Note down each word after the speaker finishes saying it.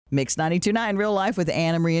Mix 92.9 Real Life with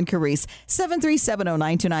Anna Marie and Carice.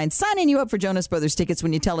 7370929. Signing you up for Jonas Brothers tickets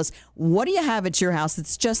when you tell us, what do you have at your house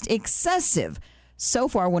that's just excessive? So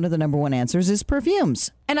far, one of the number one answers is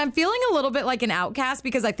perfumes. And I'm feeling a little bit like an outcast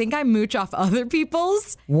because I think I mooch off other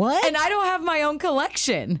people's. What? And I don't have my own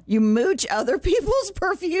collection. You mooch other people's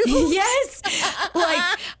perfumes? Yes.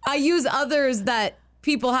 Like, I use others that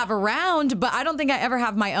people have around, but I don't think I ever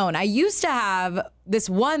have my own. I used to have this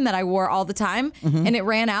one that I wore all the time, and it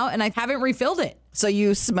ran out, and I haven't refilled it. So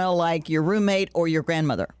you smell like your roommate or your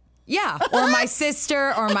grandmother? Yeah, or my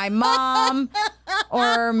sister, or my mom,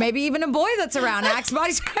 or maybe even a boy that's around. Axe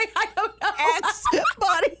body spray, I don't know. Axe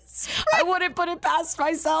body spray. I wouldn't put it past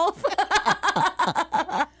myself.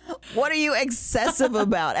 What are you excessive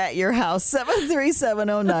about at your house?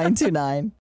 7370929.